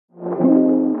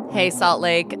Hey, Salt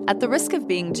Lake, at the risk of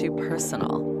being too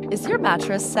personal, is your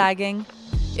mattress sagging?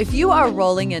 If you are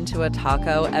rolling into a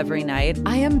taco every night,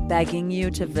 I am begging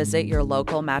you to visit your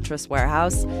local Mattress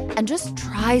Warehouse and just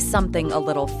try something a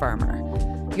little firmer.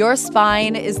 Your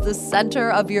spine is the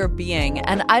center of your being,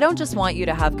 and I don't just want you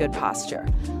to have good posture.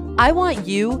 I want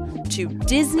you to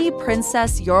Disney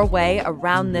princess your way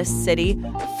around this city,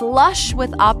 flush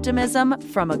with optimism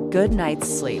from a good night's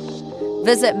sleep.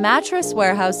 Visit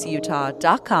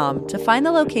mattresswarehouseutah.com to find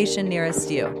the location nearest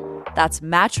you. That's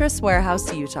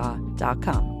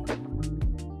mattresswarehouseutah.com.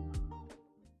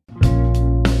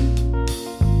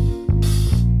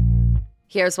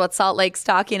 Here's what Salt Lake's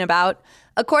talking about.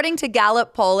 According to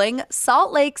Gallup polling,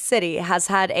 Salt Lake City has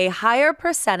had a higher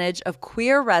percentage of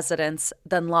queer residents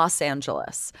than Los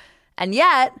Angeles. And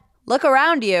yet, look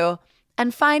around you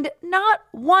and find not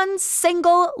one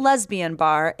single lesbian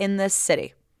bar in this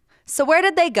city. So where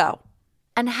did they go?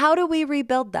 And how do we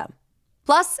rebuild them?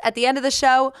 Plus, at the end of the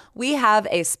show, we have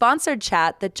a sponsored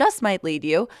chat that just might lead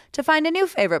you to find a new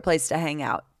favorite place to hang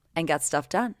out and get stuff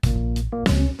done.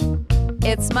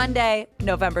 It's Monday,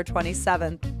 November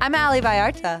 27th. I'm Ali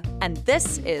Vallarta, and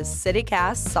this is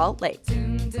CityCast Salt Lake.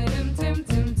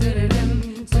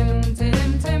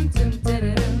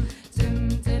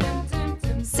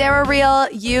 Sarah Reel,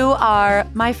 you are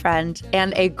my friend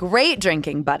and a great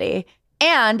drinking buddy,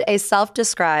 and a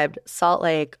self-described Salt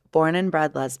Lake born and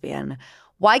bred lesbian.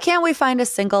 Why can't we find a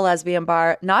single lesbian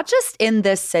bar, not just in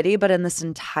this city, but in this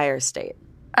entire state?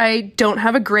 I don't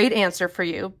have a great answer for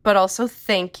you, but also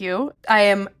thank you. I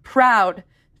am proud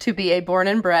to be a born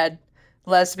and bred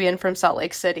lesbian from Salt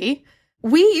Lake City.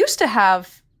 We used to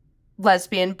have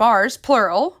lesbian bars,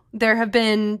 plural. There have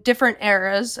been different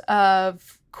eras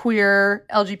of queer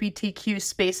LGBTQ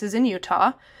spaces in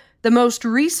Utah. The most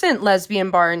recent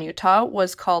lesbian bar in Utah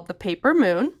was called the Paper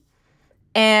Moon,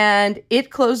 and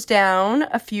it closed down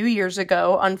a few years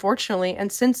ago, unfortunately,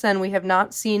 and since then we have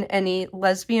not seen any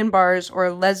lesbian bars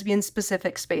or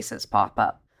lesbian-specific spaces pop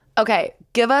up. Okay,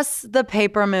 give us the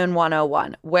Paper Moon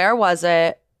 101. Where was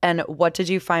it, and what did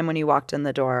you find when you walked in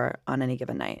the door on any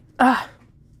given night? The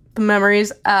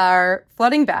memories are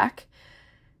flooding back.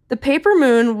 The Paper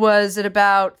Moon was at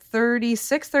about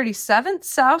 37th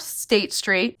South State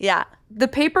Street. Yeah. The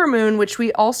Paper Moon, which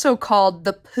we also called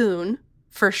the Poon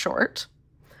for short,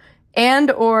 and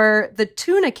or the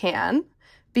Tuna Can,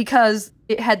 because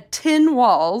it had tin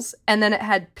walls and then it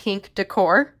had pink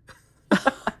decor.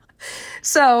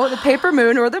 So the Paper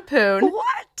Moon or the Poon.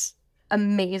 What?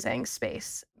 Amazing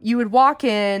space. You would walk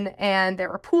in and there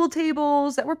were pool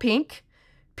tables that were pink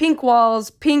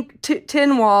walls,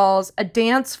 tin walls, a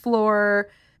dance floor.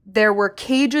 There were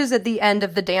cages at the end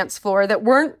of the dance floor that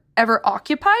weren't ever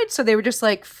occupied, so they were just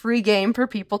like free game for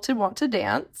people to want to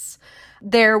dance.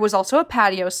 There was also a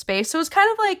patio space, so it was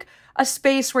kind of like a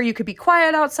space where you could be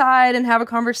quiet outside and have a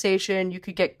conversation. You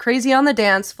could get crazy on the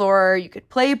dance floor. You could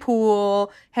play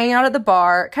pool, hang out at the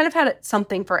bar. It kind of had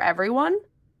something for everyone.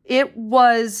 It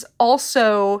was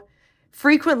also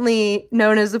frequently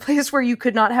known as the place where you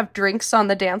could not have drinks on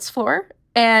the dance floor.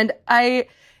 And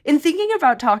in thinking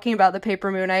about talking about the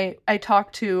Paper Moon, I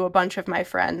talked to a bunch of my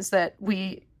friends that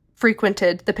we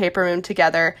frequented the Paper Moon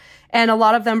together. And a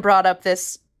lot of them brought up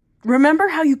this, remember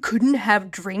how you couldn't have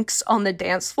drinks on the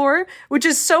dance floor? Which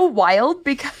is so wild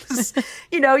because,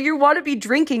 you want to be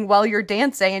drinking while you're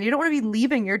dancing and you don't want to be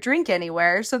leaving your drink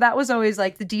anywhere. So that was always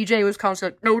like the DJ was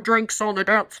constantly like, no drinks on the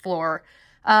dance floor.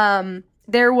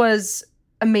 There was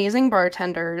amazing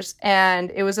bartenders,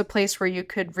 and it was a place where you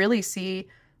could really see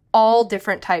all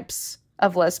different types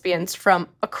of lesbians from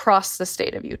across the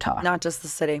state of Utah. Not just the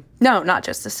city. No, not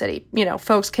just the city.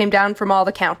 Folks came down from all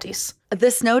the counties.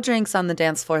 This no drinks on the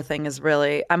dance floor thing is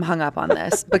really, I'm hung up on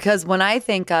this because when I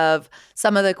think of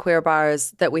some of the queer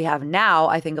bars that we have now,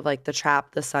 I think of like the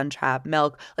Trap, the Sun Trap,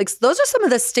 Milk. Like those are some of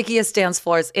the stickiest dance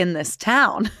floors in this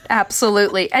town.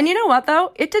 Absolutely. And you know what,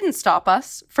 though? It didn't stop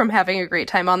us from having a great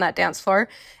time on that dance floor.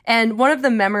 And one of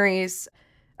the memories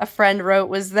a friend wrote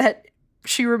was that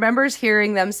she remembers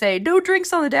hearing them say, no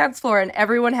drinks on the dance floor, and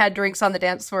everyone had drinks on the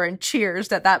dance floor and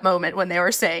cheers at that moment when they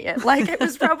were saying it. Like, it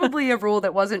was probably a rule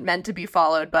that wasn't meant to be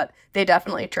followed, but they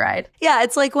definitely tried. Yeah,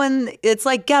 it's like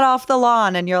get off the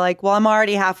lawn, and you're like, well, I'm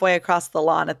already halfway across the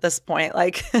lawn at this point.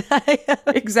 Like,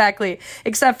 exactly.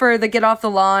 Except for the get off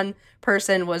the lawn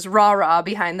person was rah-rah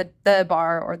behind the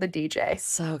bar or the DJ.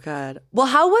 So good. Well,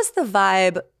 how was the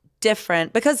vibe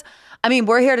different? Because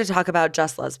we're here to talk about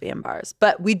just lesbian bars,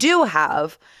 but we do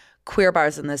have queer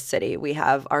bars in this city. We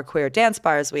have our queer dance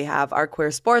bars. We have our queer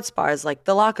sports bars like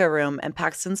the Locker Room and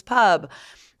Paxton's Pub.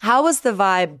 How was the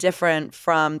vibe different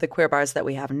from the queer bars that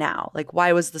we have now? Like,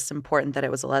 why was this important that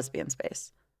it was a lesbian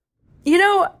space? You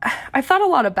know, I've thought a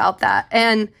lot about that.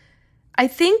 And I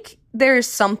think there is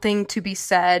something to be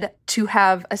said to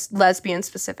have a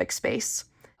lesbian-specific space,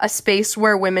 a space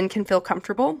where women can feel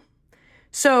comfortable.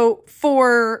 So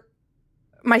for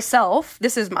myself,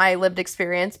 this is my lived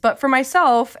experience, but for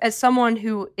myself, as someone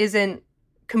who isn't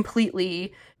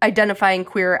completely identifying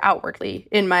queer outwardly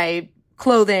in my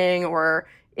clothing or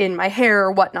in my hair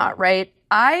or whatnot, right?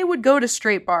 I would go to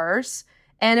straight bars,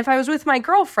 and if I was with my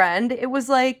girlfriend, it was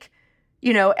like,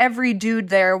 you know, every dude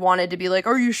there wanted to be like,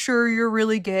 are you sure you're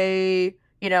really gay?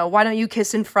 You know, why don't you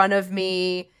kiss in front of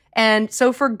me? And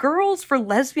so for girls, for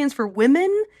lesbians, for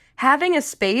women, having a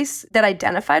space that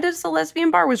identified as a lesbian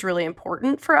bar was really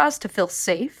important for us to feel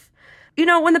safe. You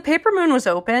know, when the Paper Moon was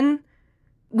open,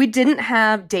 we didn't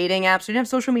have dating apps, we didn't have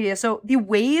social media. So the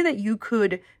way that you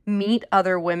could meet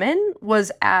other women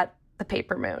was at the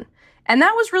Paper Moon. And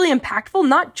that was really impactful,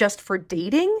 not just for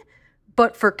dating,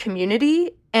 but for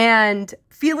community and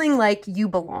feeling like you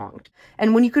belonged.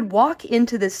 And when you could walk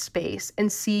into this space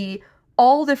and see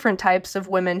all different types of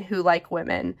women who like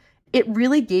women, it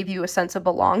really gave you a sense of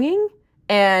belonging,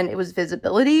 and it was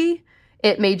visibility.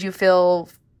 It made you feel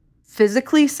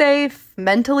physically safe,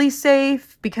 mentally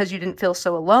safe, because you didn't feel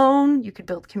so alone. You could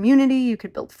build community, you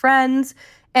could build friends.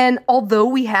 And although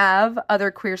we have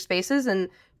other queer spaces and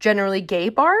generally gay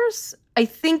bars, I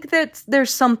think that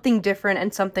there's something different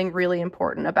and something really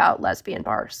important about lesbian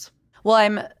bars. Well,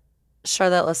 I'm sure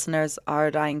that listeners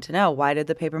are dying to know, why did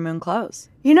the Paper Moon close?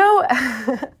 You know,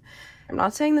 I'm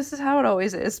not saying this is how it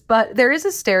always is, but there is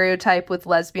a stereotype with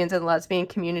lesbians and the lesbian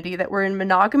community that we're in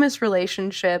monogamous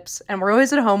relationships and we're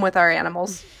always at home with our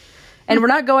animals and we're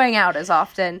not going out as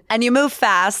often. And you move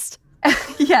fast.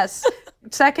 Yes.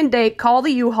 Second date, call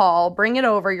the U-Haul, bring it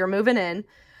over, you're moving in.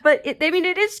 But it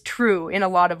is true in a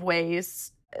lot of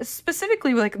ways.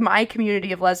 Specifically, like my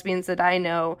community of lesbians that I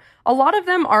know, a lot of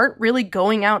them aren't really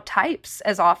going out types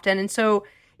as often. And so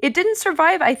it didn't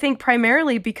survive, I think,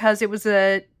 primarily because it was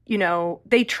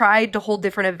they tried to hold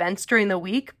different events during the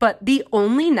week, but the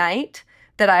only night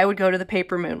that I would go to the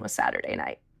Paper Moon was Saturday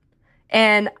night.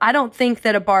 And I don't think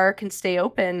that a bar can stay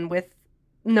open with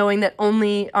knowing that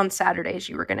only on Saturdays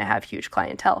you were going to have huge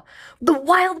clientele. The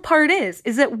wild part is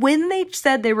that when they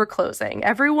said they were closing,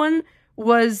 everyone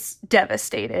was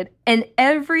devastated. And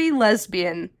every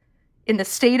lesbian in the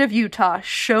state of Utah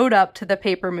showed up to the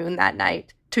Paper Moon that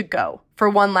night to go for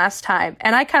one last time.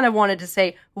 And I kind of wanted to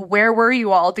say, where were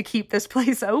you all to keep this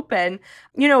place open?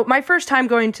 You know, my first time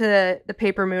going to the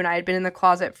Paper Moon, I had been in the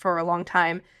closet for a long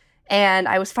time. And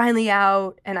I was finally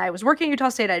out and I was working at Utah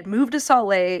State. I'd moved to Salt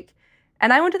Lake.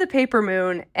 And I went to the Paper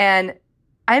Moon, and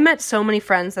I met so many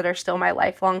friends that are still my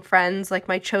lifelong friends, like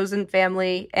my chosen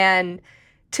family. And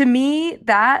to me,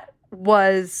 that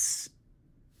was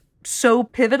so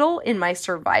pivotal in my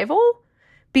survival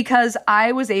because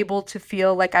I was able to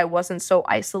feel like I wasn't so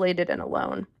isolated and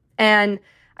alone. And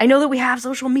I know that we have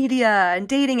social media and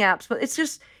dating apps, but it's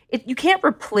just, you can't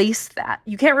replace that.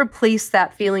 You can't replace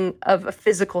that feeling of a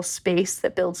physical space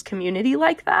that builds community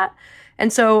like that.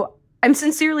 And so I'm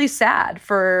sincerely sad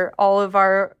for all of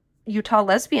our Utah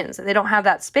lesbians that they don't have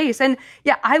that space. And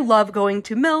yeah, I love going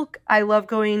to Milk. I love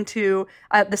going to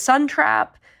the Sun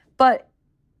Trap. But,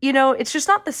 you know, it's just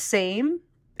not the same,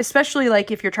 especially like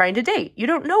if you're trying to date. You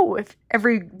don't know if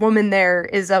every woman there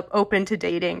is open to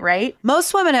dating, right?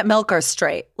 Most women at Milk are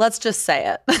straight. Let's just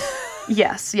say it.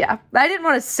 Yes, yeah. I didn't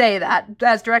want to say that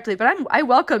as directly, but I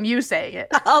welcome you saying it.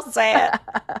 I'll say it.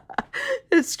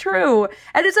 It's true.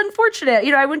 And it's unfortunate.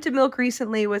 You know, I went to Milk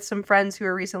recently with some friends who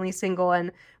are recently single,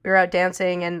 and we were out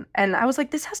dancing, and I was like,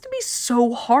 this has to be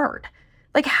so hard.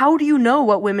 Like, how do you know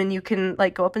what women you can,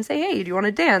 like, go up and say, hey, do you want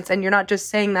to dance? And you're not just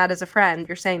saying that as a friend.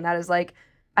 You're saying that as, like,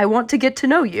 I want to get to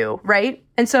know you, right?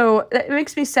 And so it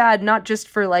makes me sad, not just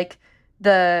for, like,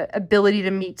 the ability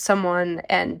to meet someone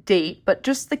and date, but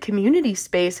just the community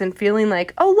space and feeling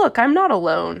like, oh, look, I'm not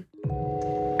alone.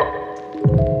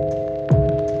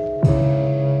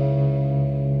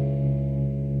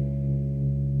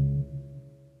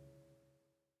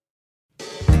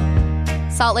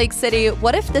 Salt Lake City,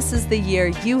 what if this is the year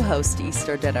you host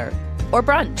Easter dinner or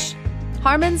brunch?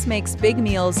 Harmon's makes big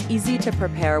meals easy to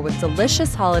prepare with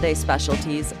delicious holiday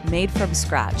specialties made from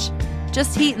scratch.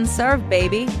 Just heat and serve,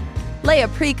 baby. Lay a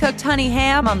pre-cooked honey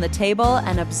ham on the table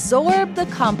and absorb the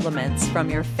compliments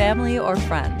from your family or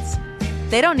friends.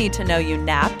 They don't need to know you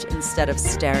napped instead of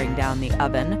staring down the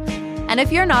oven. And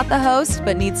if you're not the host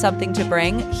but need something to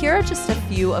bring, here are just a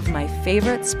few of my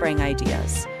favorite spring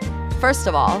ideas. First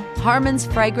of all, Harmon's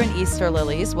fragrant Easter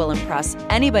lilies will impress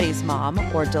anybody's mom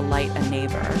or delight a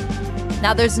neighbor.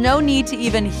 Now, there's no need to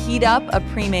even heat up a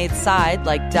pre-made side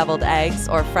like deviled eggs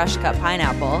or fresh cut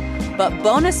pineapple, but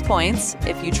bonus points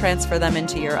if you transfer them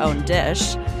into your own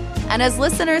dish. And as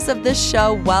listeners of this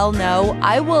show well know,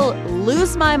 I will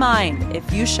lose my mind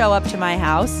if you show up to my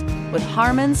house with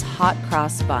Harmon's hot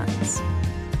cross buns.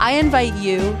 I invite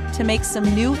you to make some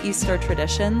new Easter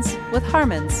traditions with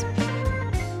Harmon's.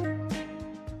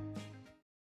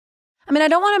 I mean, I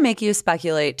don't want to make you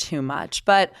speculate too much,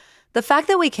 but the fact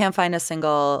that we can't find a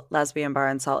single lesbian bar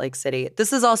in Salt Lake City,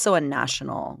 this is also a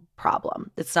national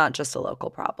problem. It's not just a local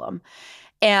problem.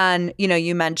 And, you know,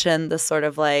 you mentioned the sort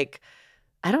of like,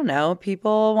 I don't know,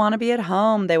 people want to be at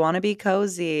home. They want to be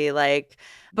cozy. Like,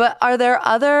 but are there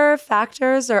other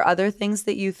factors or other things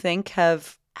that you think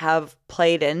have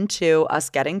played into us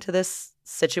getting to this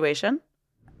situation?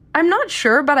 I'm not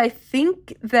sure, but I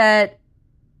think that,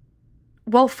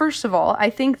 well, first of all, I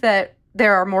think that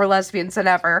there are more lesbians than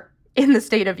ever in the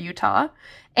state of Utah.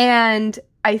 And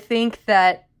I think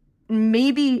that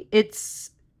maybe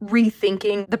it's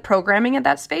rethinking the programming at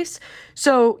that space.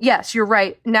 So yes, you're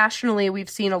right. Nationally, we've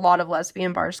seen a lot of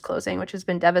lesbian bars closing, which has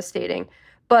been devastating.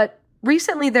 But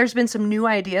recently, there's been some new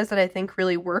ideas that I think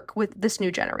really work with this new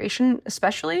generation,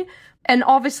 especially. And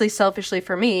obviously, selfishly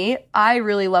for me, I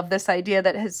really love this idea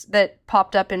that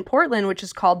popped up in Portland, which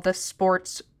is called the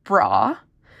Sports Bra.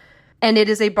 And it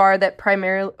is a bar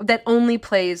that only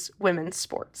plays women's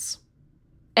sports.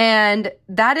 And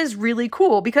that is really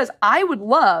cool because I would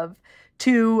love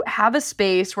to have a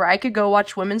space where I could go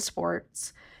watch women's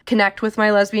sports, connect with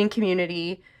my lesbian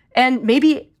community, and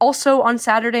maybe also on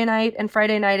Saturday night and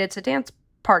Friday night, it's a dance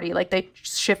party. Like they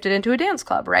shifted into a dance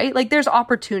club, right? Like there's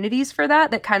opportunities for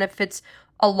that kind of fits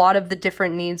a lot of the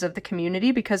different needs of the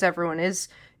community because everyone is,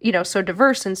 you know, so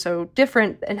diverse and so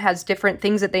different and has different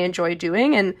things that they enjoy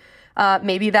doing. And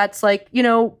maybe that's like, you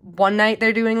know, one night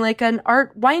they're doing like an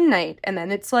art wine night. And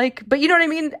then it's like, but you know what I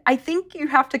mean? I think you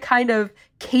have to kind of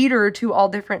cater to all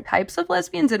different types of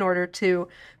lesbians in order to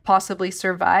possibly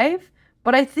survive.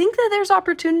 But I think that there's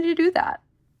opportunity to do that.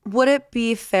 Would it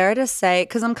be fair to say,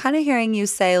 because I'm kind of hearing you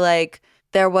say like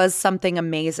there was something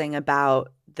amazing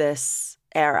about this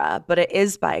era, but it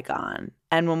is bygone.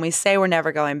 And when we say we're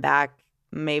never going back,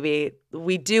 maybe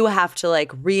we do have to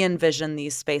like re-envision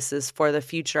these spaces for the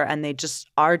future, and they just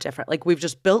are different. Like we've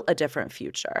just built a different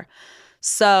future.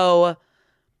 So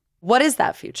what is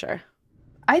that future?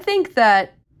 I think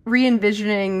that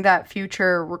re-envisioning that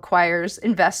future requires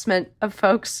investment of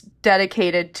folks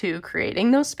dedicated to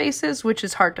creating those spaces, which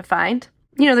is hard to find.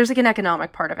 You know, there's like an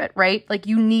economic part of it, right? Like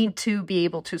you need to be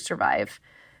able to survive.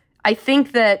 I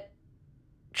think that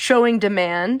showing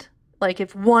demand, like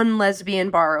if one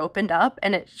lesbian bar opened up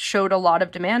and it showed a lot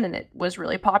of demand and it was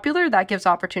really popular, that gives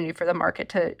opportunity for the market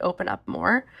to open up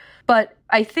more. But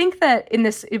I think that in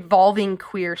this evolving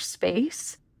queer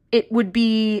space, it would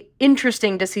be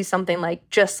interesting to see something like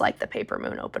just like the Paper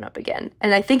Moon open up again.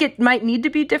 And I think it might need to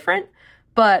be different,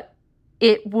 but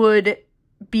it would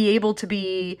be able to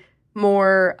be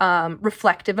more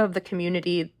reflective of the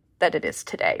community that it is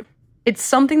today. It's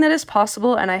something that is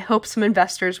possible, and I hope some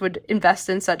investors would invest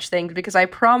in such things because I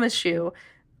promise you,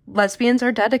 lesbians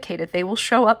are dedicated. They will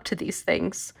show up to these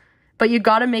things. But you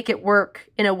got to make it work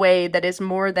in a way that is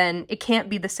more than, it can't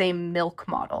be the same milk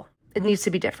model. It needs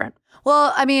to be different.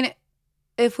 Well, I mean,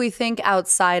 if we think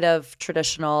outside of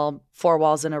traditional four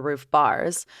walls and a roof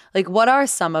bars, like what are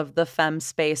some of the femme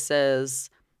spaces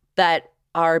that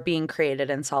are being created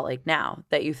in Salt Lake now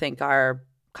that you think are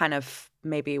kind of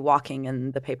maybe walking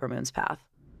in the Paper Moon's path?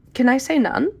 Can I say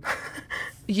none?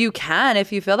 You can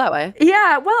if you feel that way.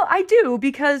 Yeah, well, I do,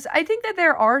 because I think that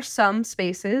there are some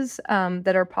spaces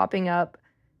that are popping up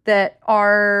that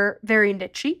are very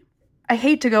niche-y. I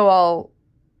hate to go all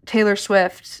Taylor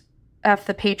Swift, F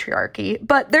the patriarchy,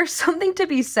 but there's something to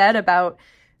be said about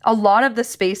a lot of the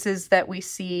spaces that we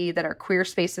see that are queer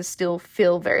spaces still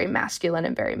feel very masculine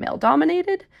and very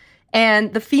male-dominated.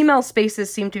 And the female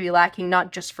spaces seem to be lacking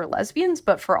not just for lesbians,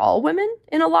 but for all women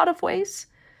in a lot of ways.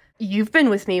 You've been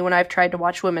with me when I've tried to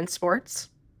watch women's sports.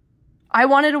 I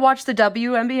wanted to watch the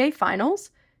WNBA finals.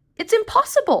 It's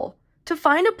impossible to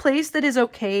find a place that is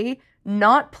okay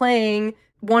not playing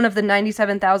one of the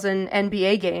 97,000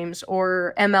 NBA games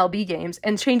or MLB games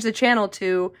and change the channel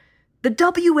to the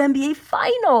WNBA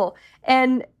final.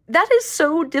 And that is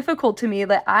so difficult to me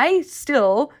that I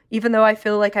still, even though I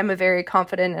feel like I'm a very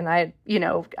confident and I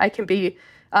can be,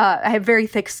 I have very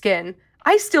thick skin,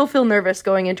 I still feel nervous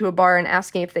going into a bar and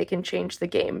asking if they can change the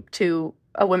game to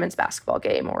a women's basketball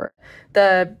game or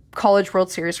the College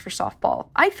World Series for softball.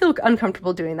 I feel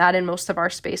uncomfortable doing that in most of our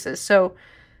spaces. So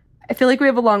I feel like we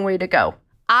have a long way to go.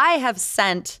 I have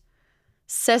sent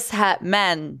cishet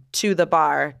men to the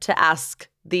bar to ask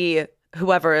the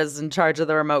whoever is in charge of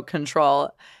the remote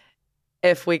control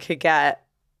if we could get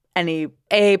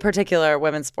a particular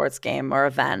women's sports game or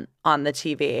event on the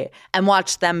TV and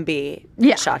watch them be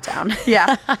shot down.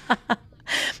 Yeah.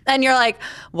 And you're like,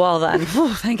 well then,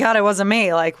 whew, thank God it wasn't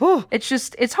me. Like, whew.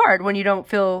 It's hard when you don't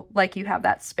feel like you have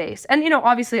that space. And,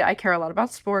 obviously I care a lot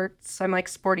about sports. I'm like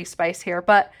sporty spice here,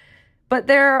 but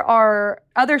there are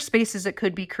other spaces that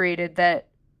could be created that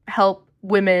help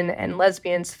women and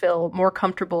lesbians feel more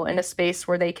comfortable in a space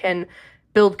where they can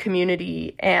build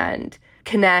community and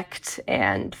connect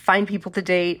and find people to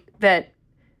date that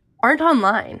aren't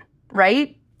online,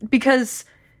 right? Because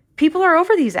people are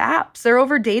over these apps. They're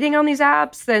over dating on these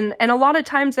apps. And a lot of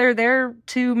times they're there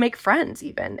to make friends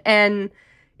even. And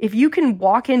if you can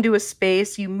walk into a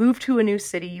space, you move to a new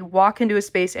city, you walk into a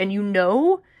space and you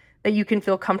know that you can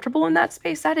feel comfortable in that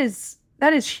space, that is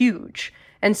huge.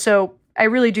 And so I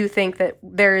really do think that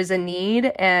there is a need.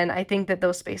 And I think that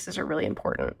those spaces are really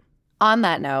important. On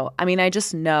that note, I mean, I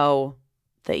just know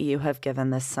that you have given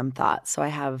this some thought. So I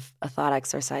have a thought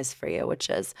exercise for you, which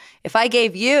is if I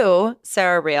gave you,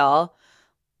 Sarah Real,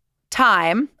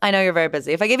 time, I know you're very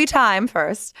busy. If I gave you time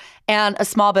first and a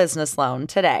small business loan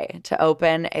today to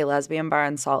open a lesbian bar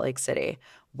in Salt Lake City,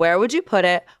 where would you put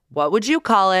it? What would you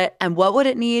call it? And what would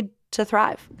it need to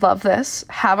thrive? Love this.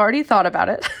 Have already thought about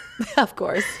it. Of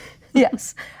course.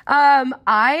 Yes.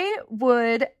 I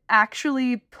would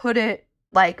actually put it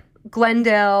like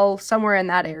Glendale, somewhere in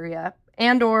that area,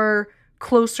 and or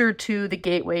closer to the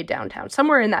Gateway downtown.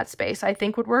 Somewhere in that space I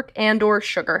think would work, and or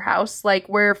Sugar House, like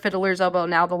where Fiddler's Elbow,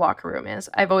 now the locker room is.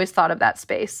 I've always thought of that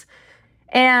space.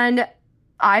 And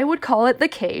I would call it The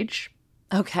Cage.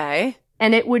 Okay.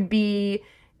 And it would be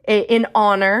in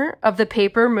honor of the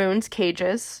Paper Moon's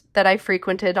cages that I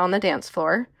frequented on the dance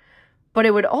floor. But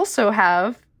it would also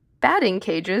have batting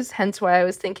cages, hence why I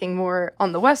was thinking more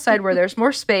on the west side where there's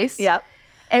more space. Yep.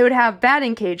 It would have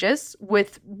batting cages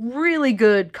with really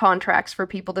good contracts for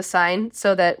people to sign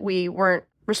so that we weren't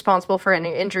responsible for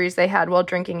any injuries they had while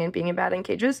drinking and being in batting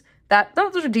cages.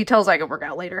 Those are details I could work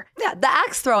out later. Yeah, the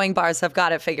axe throwing bars have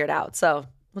got it figured out. So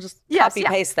we'll just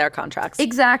copy-paste their contracts.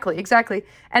 Exactly.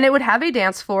 And it would have a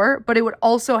dance floor, but it would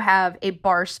also have a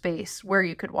bar space where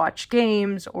you could watch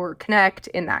games or connect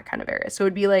in that kind of area. So it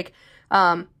would be like,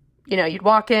 you'd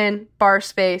walk in, bar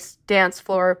space, dance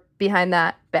floor, behind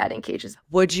that, batting cages.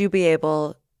 Would you be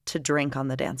able to drink on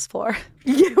the dance floor?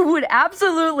 You would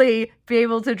absolutely be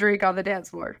able to drink on the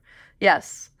dance floor.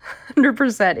 Yes,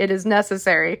 100%. It is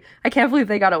necessary. I can't believe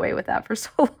they got away with that for so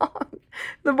long.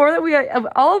 The more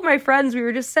that all of my friends, we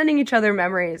were just sending each other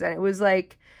memories. And it was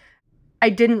like, I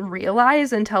didn't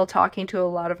realize until talking to a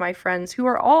lot of my friends who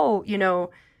are all,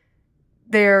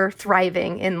 they're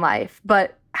thriving in life,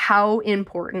 but how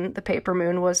important the Paper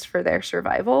Moon was for their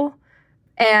survival.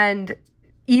 And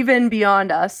even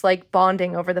beyond us, like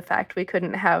bonding over the fact we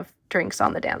couldn't have drinks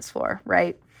on the dance floor,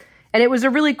 right? And it was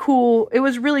really cool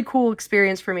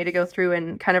experience for me to go through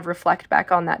and kind of reflect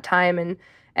back on that time. And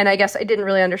I guess I didn't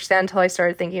really understand until I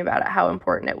started thinking about it, how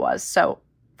important it was. So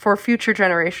for future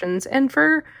generations and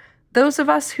for those of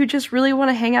us who just really want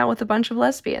to hang out with a bunch of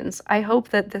lesbians, I hope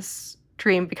that this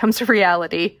dream becomes a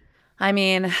reality. I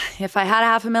mean, if I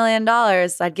had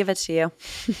 $500,000, I'd give it to you.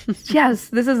 Yes,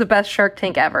 this is the best Shark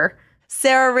Tank ever.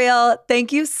 Sarah Real,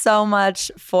 thank you so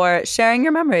much for sharing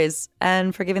your memories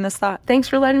and for giving this thought. Thanks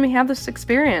for letting me have this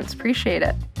experience. Appreciate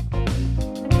it.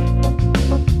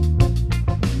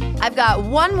 I've got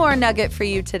one more nugget for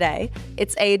you today.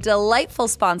 It's a delightful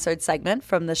sponsored segment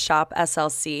from the Shop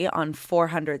SLC on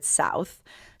 400 South.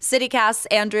 CityCast's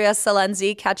Andrea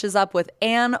Salenzi catches up with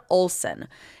Ann Olson.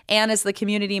 Ann is the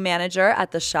community manager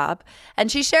at the shop,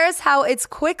 and she shares how it's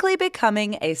quickly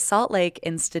becoming a Salt Lake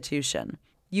institution.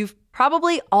 You've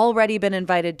probably already been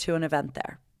invited to an event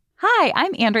there. Hi,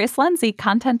 I'm Andrea Salenzi,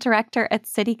 content director at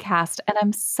CityCast, and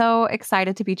I'm so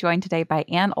excited to be joined today by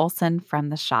Ann Olson from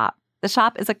the shop. The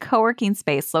shop is a co-working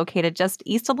space located just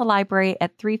east of the library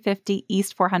at 350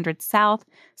 East 400 South.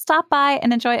 Stop by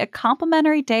and enjoy a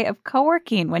complimentary day of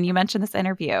co-working when you mention this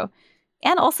interview.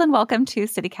 Ann Olson, welcome to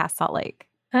CityCast Salt Lake.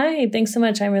 Hi, thanks so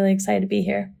much. I'm really excited to be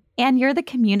here. Ann, you're the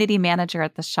community manager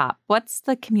at the shop. What's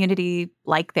the community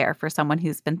like there for someone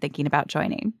who's been thinking about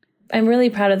joining? I'm really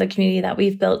proud of the community that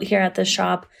we've built here at the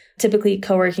shop. Typically,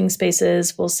 co-working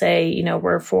spaces will say,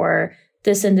 we're for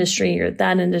this industry or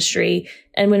that industry.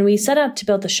 And when we set out to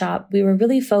build the shop, we were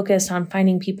really focused on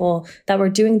finding people that were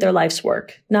doing their life's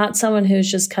work, not someone who's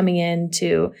just coming in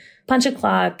to punch a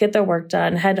clock, get their work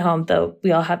done, head home, though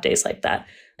we all have days like that.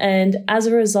 And as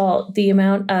a result, the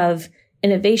amount of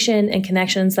innovation and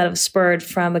connections that have spurred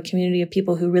from a community of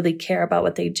people who really care about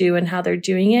what they do and how they're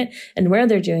doing it and where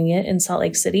they're doing it in Salt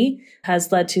Lake City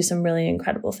has led to some really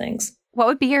incredible things. What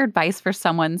would be your advice for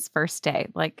someone's first day?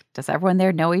 Like, does everyone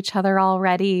there know each other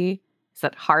already? Is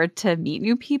it hard to meet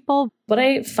new people? What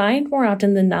I find more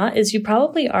often than not is you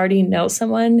probably already know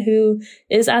someone who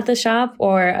is at the shop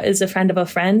or is a friend of a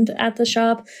friend at the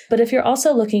shop. But if you're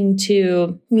also looking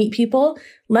to meet people,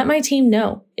 let my team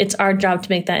know. It's our job to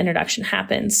make that introduction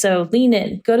happen. So lean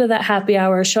in, go to that happy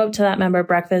hour, show up to that member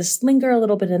breakfast, linger a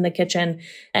little bit in the kitchen,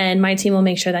 and my team will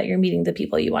make sure that you're meeting the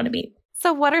people you want to meet.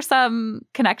 So what are some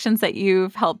connections that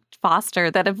you've helped foster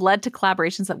that have led to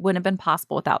collaborations that wouldn't have been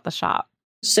possible without the shop?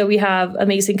 So we have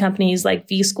amazing companies like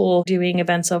V School doing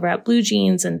events over at Blue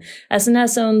Jeans, and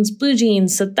SNS owns Blue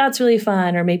Jeans. So that's really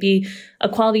fun. Or maybe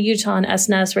Equality Utah and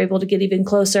SNS were able to get even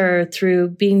closer through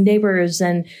being neighbors.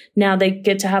 And now they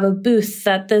get to have a booth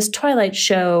at this Twilight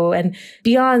show, and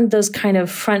beyond those kind of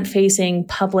front facing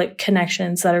public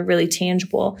connections that are really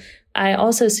tangible. I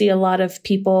also see a lot of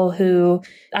people who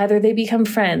either they become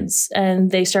friends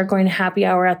and they start going to happy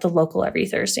hour at the local every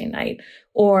Thursday night,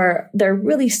 or they're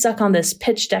really stuck on this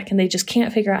pitch deck and they just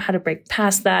can't figure out how to break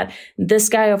past that. This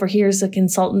guy over here is a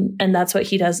consultant and that's what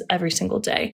he does every single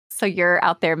day. So you're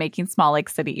out there making Small Lake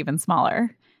City even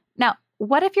smaller. Now,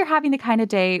 what if you're having the kind of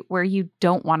day where you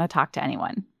don't want to talk to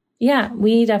anyone? Yeah,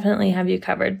 we definitely have you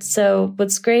covered. So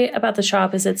what's great about the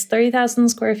shop is it's 30,000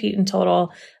 square feet in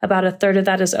total. About a third of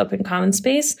that is open common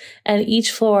space, and each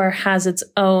floor has its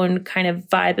own kind of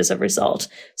vibe as a result.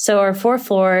 So our fourth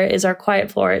floor is our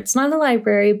quiet floor. It's not a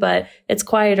library, but it's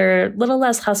quieter, a little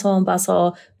less hustle and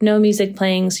bustle, no music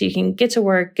playing, so you can get to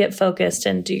work, get focused,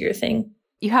 and do your thing.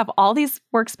 You have all these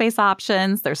workspace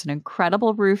options. There's an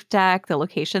incredible roof deck. The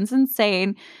location's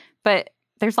insane, but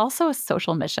there's also a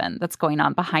social mission that's going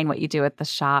on behind what you do at the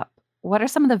shop. What are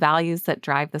some of the values that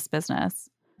drive this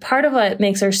business? Part of what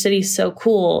makes our city so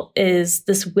cool is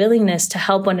this willingness to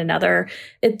help one another.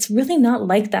 It's really not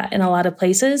like that in a lot of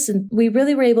places. And we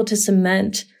really were able to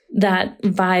cement that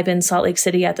vibe in Salt Lake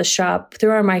City at the shop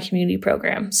through our My Community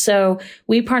program. So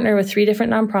we partner with 3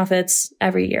 different nonprofits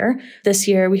every year. This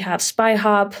year we have Spy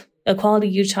Hop, Equality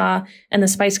Utah, and the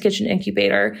Spice Kitchen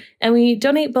Incubator. And we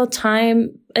donate both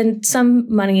time and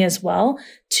some money as well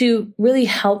to really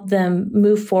help them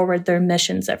move forward their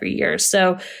missions every year.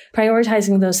 So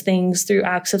prioritizing those things through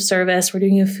acts of service. We're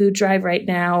doing a food drive right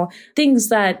now, things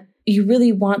that you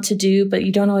really want to do, but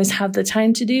you don't always have the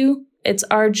time to do. It's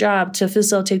our job to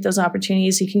facilitate those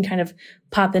opportunities. You can kind of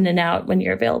pop in and out when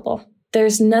you're available.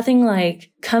 There's nothing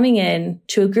like coming in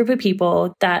to a group of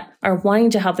people that are wanting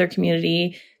to help their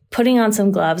community, putting on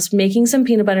some gloves, making some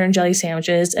peanut butter and jelly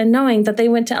sandwiches, and knowing that they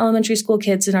went to elementary school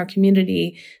kids in our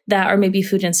community that are maybe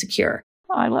food insecure.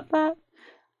 Oh, I love that.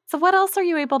 So what else are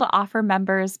you able to offer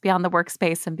members beyond the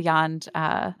workspace and beyond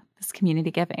this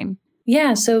community giving?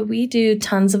 Yeah, so we do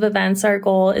tons of events. Our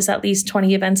goal is at least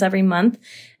 20 events every month,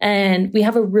 and we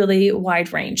have a really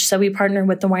wide range. So we partner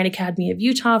with the Wine Academy of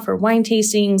Utah for wine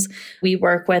tastings. We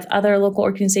work with other local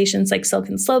organizations like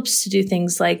Silken Slopes to do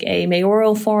things like a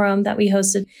mayoral forum that we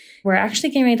hosted. We're actually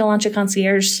getting ready to launch a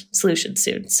concierge solution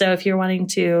soon. So if you're wanting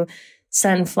to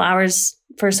send flowers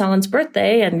for someone's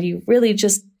birthday and you really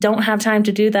just don't have time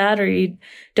to do that, or you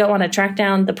don't want to track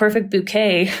down the perfect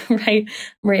bouquet, right?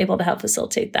 We're able to help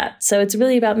facilitate that. So it's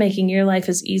really about making your life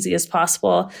as easy as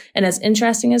possible and as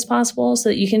interesting as possible so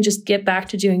that you can just get back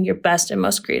to doing your best and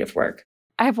most creative work.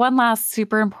 I have one last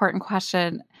super important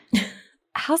question.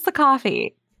 How's the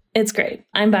coffee? It's great.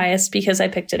 I'm biased because I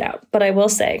picked it out, but I will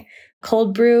say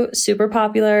cold brew, super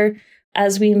popular.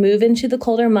 As we move into the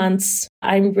colder months,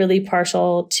 I'm really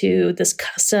partial to this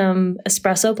custom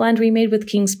espresso blend we made with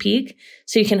Kings Peak.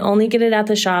 So you can only get it at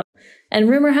the shop. And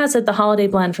rumor has it the holiday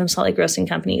blend from Salt Lake Roasting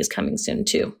Company is coming soon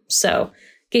too. So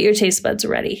get your taste buds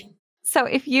ready. So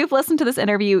if you've listened to this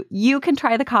interview, you can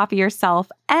try the coffee yourself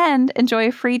and enjoy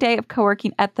a free day of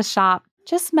co-working at the shop.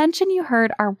 Just mention you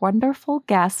heard our wonderful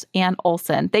guest, Ann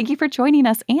Olson. Thank you for joining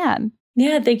us, Ann.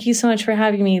 Yeah, thank you so much for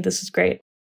having me. This was great.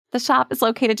 The shop is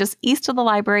located just east of the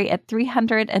library at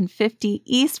 350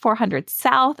 East, 400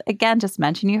 South. Again, just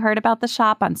mention you heard about the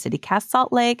shop on CityCast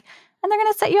Salt Lake, and they're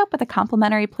going to set you up with a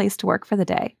complimentary place to work for the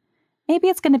day. Maybe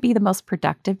it's going to be the most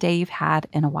productive day you've had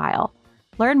in a while.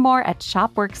 Learn more at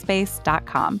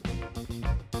shopworkspace.com.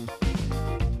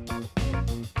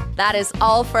 That is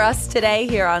all for us today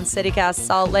here on CityCast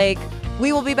Salt Lake.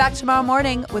 We will be back tomorrow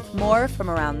morning with more from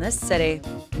around this city.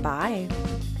 Bye.